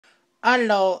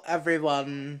Hello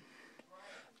everyone.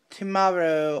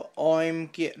 Tomorrow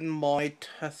I'm getting my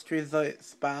test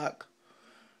results back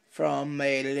from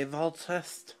my level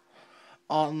test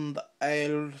and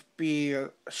I'll be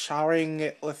sharing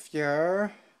it with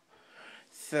you.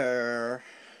 So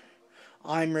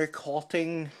I'm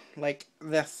recording like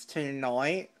this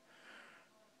tonight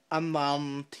and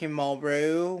then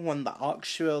tomorrow when the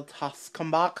actual tests come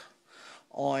back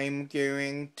I'm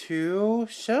going to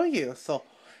show you. So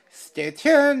stay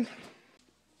tuned.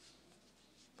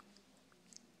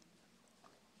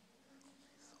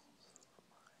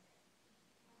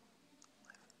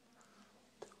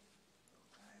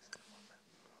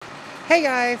 Hey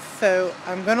guys, so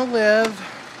I'm gonna live.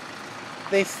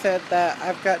 They said that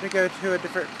I've got to go to a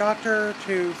different doctor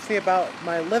to see about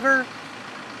my liver,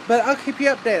 but I'll keep you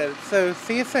updated, so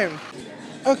see you soon.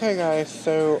 Okay guys,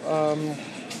 so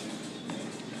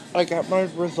I got my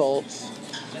results.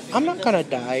 I'm not gonna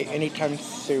die anytime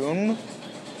soon,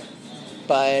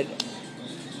 but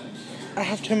I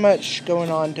have too much going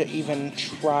on to even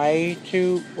try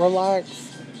to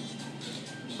relax.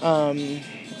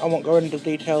 I won't go into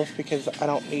details because I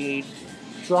don't need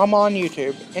drama on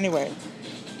YouTube. Anyway,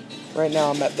 right now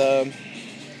I'm at the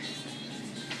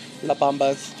La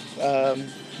Bamba's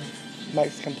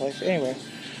Mexican place. Anyway,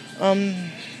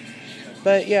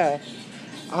 but yeah,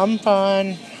 I'm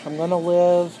fine. I'm gonna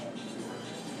live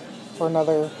for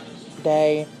another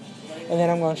day, and then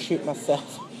I'm gonna shoot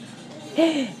myself.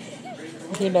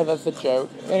 You know that's a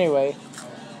joke. Anyway,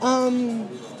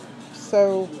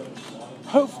 so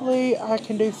hopefully I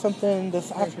can do something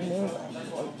this afternoon.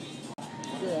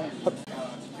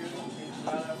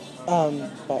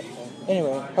 But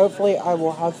anyway, hopefully I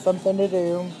will have something to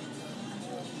do.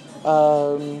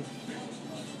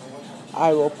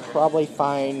 I will probably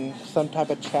find some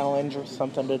type of challenge or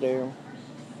something to do.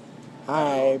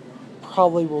 I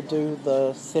probably will do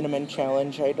the cinnamon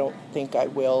challenge. I don't think I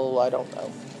will. I don't know.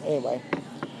 Anyway,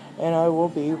 and I will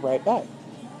be right back.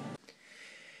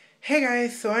 Hey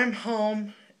guys, so I'm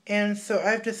home, and so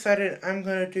I've decided I'm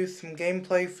going to do some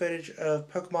gameplay footage of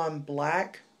Pokemon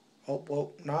Black. Oh,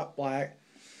 well, not Black.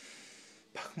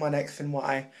 Pokemon X and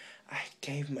Y. I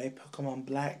gave my Pokemon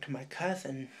Black to my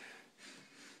cousin.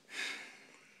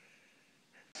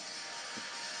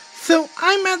 So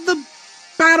I'm at the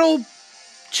Battle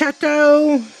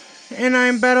Chateau, and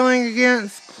I'm battling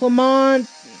against Clement.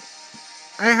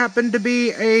 I happen to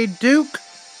be a Duke.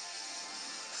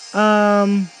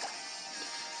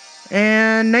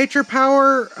 And nature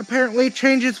power apparently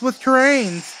changes with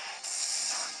terrains.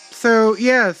 So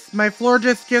yes, my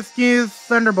Florges just used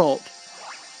Thunderbolt.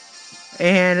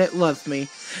 And it loves me.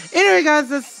 Anyway guys,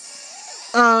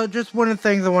 that's just one of the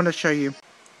things I want to show you.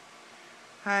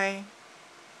 Hi.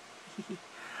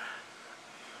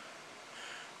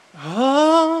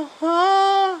 Oh,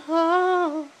 oh,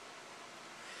 oh.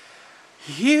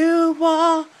 You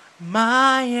are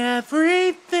my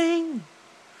everything.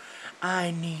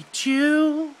 I need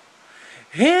you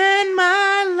in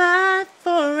my life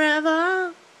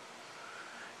forever.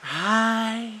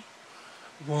 I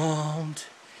want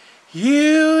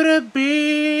you to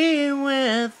be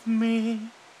with me.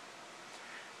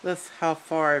 That's how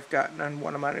far I've gotten on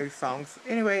one of my new songs.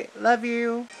 Anyway, love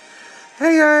you.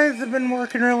 Hey guys, I've been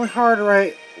working really hard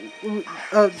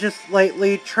just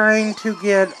lately trying to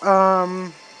get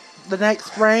the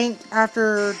next rank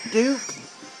after Duke,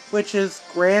 which is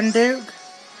Grand Duke,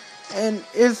 and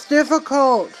it's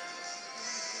difficult.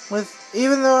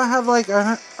 Even though I have like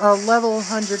a level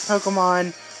 100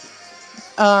 Pokemon,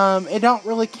 it don't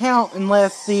really count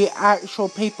unless the actual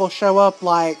people show up.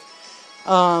 Like,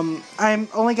 I'm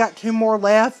only got 2 more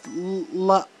left.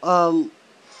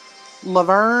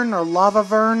 Laverne or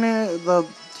Lavaverne, the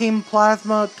Team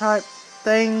Plasma type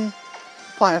thing.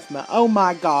 Plasma. Oh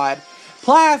my god.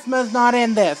 Plasma's not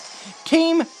in this.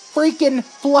 Team freaking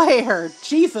Flare.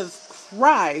 Jesus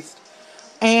Christ.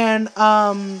 And,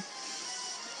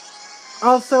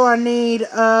 also I need,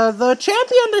 the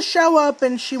champion to show up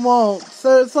and she won't.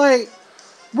 So it's like,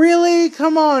 really?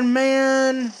 Come on,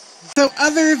 man. So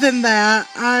other than that,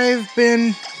 I've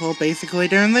been, well, basically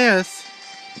doing this.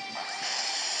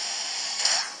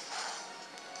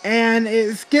 And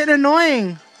it's getting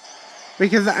annoying.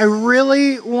 Because I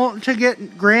really want to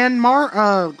get Grand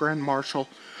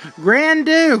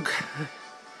Duke.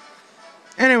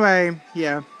 Anyway,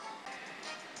 yeah.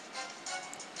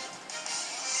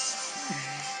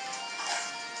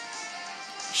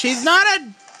 She's not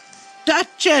a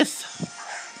Duchess.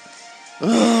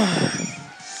 Ugh.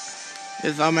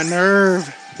 It's on my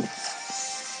nerve.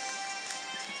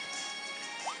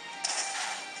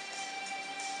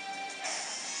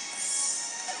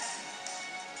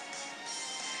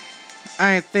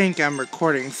 I think I'm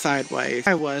recording sideways.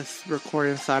 I was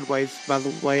recording sideways by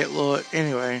the way it looked.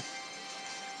 Anyway.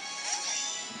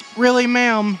 Really,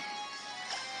 ma'am?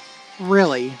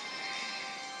 Really?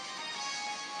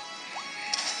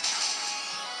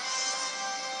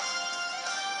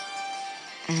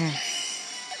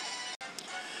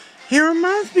 He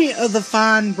reminds me of the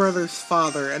Fine Brothers'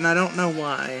 father, and I don't know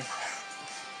why.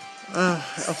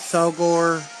 Of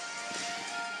Selgor.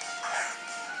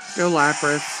 Go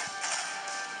Lapras.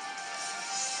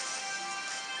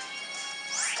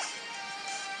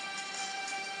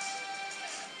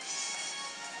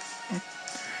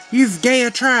 Use Gay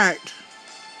Attract.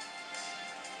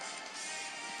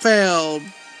 Failed.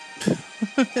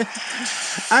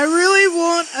 I really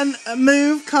want a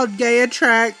move called Gay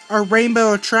Attract or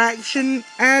Rainbow Attraction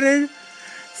added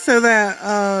so that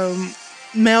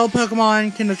male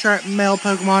Pokemon can attract male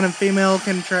Pokemon and female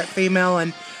can attract female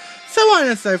and so on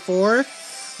and so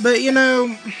forth. But you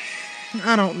know,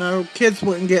 I don't know. Kids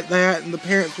wouldn't get that and the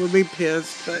parents would be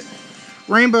pissed, but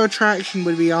Rainbow Attraction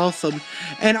would be awesome.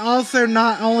 And also,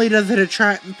 not only does it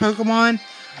attract the Pokemon,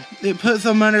 it puts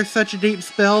them under such a deep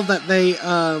spell that they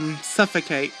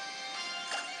suffocate.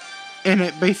 And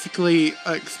it basically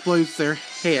explodes their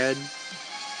head.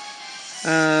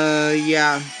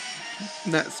 Yeah.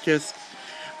 That's just...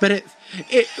 But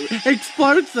it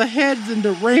explodes the heads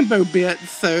into rainbow bits,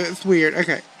 so it's weird.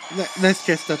 Okay, that's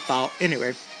just a thought.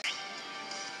 Anyway.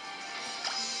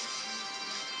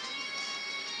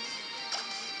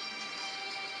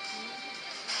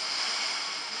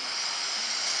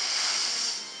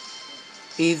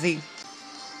 Easy.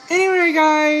 Anyway,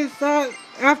 guys,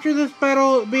 after this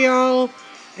battle, it'll be all,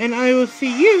 and I will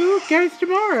see you guys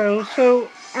tomorrow. So,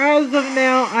 as of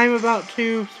now, I'm about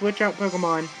to switch out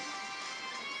Pokemon,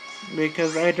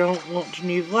 because I don't want to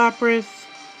use Lapras.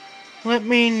 Let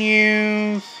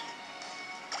me use...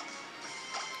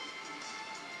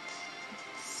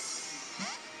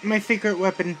 my secret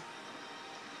weapon.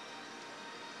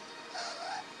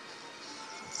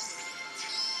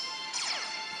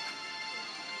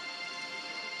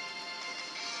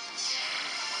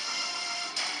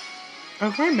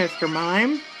 Okay, Mr.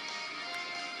 Mime.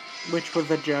 Which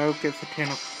was a joke. It's a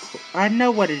tentacle. I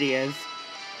know what it is.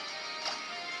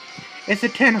 It's a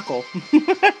tentacle.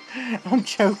 I'm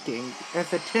joking.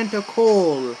 It's a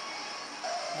tentacle.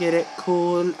 Get it?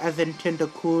 Cool as in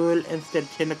tentacle instead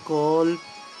of tentacle.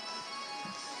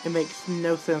 It makes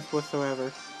no sense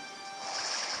whatsoever.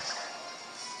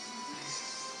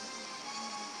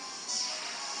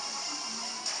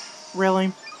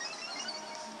 Really?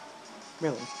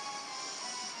 Really?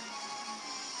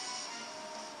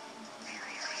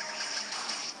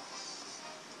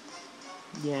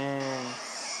 Yeah.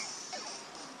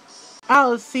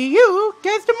 I'll see you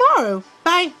guys tomorrow.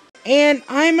 Bye. And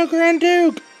I'm a Grand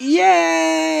Duke.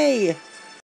 Yay!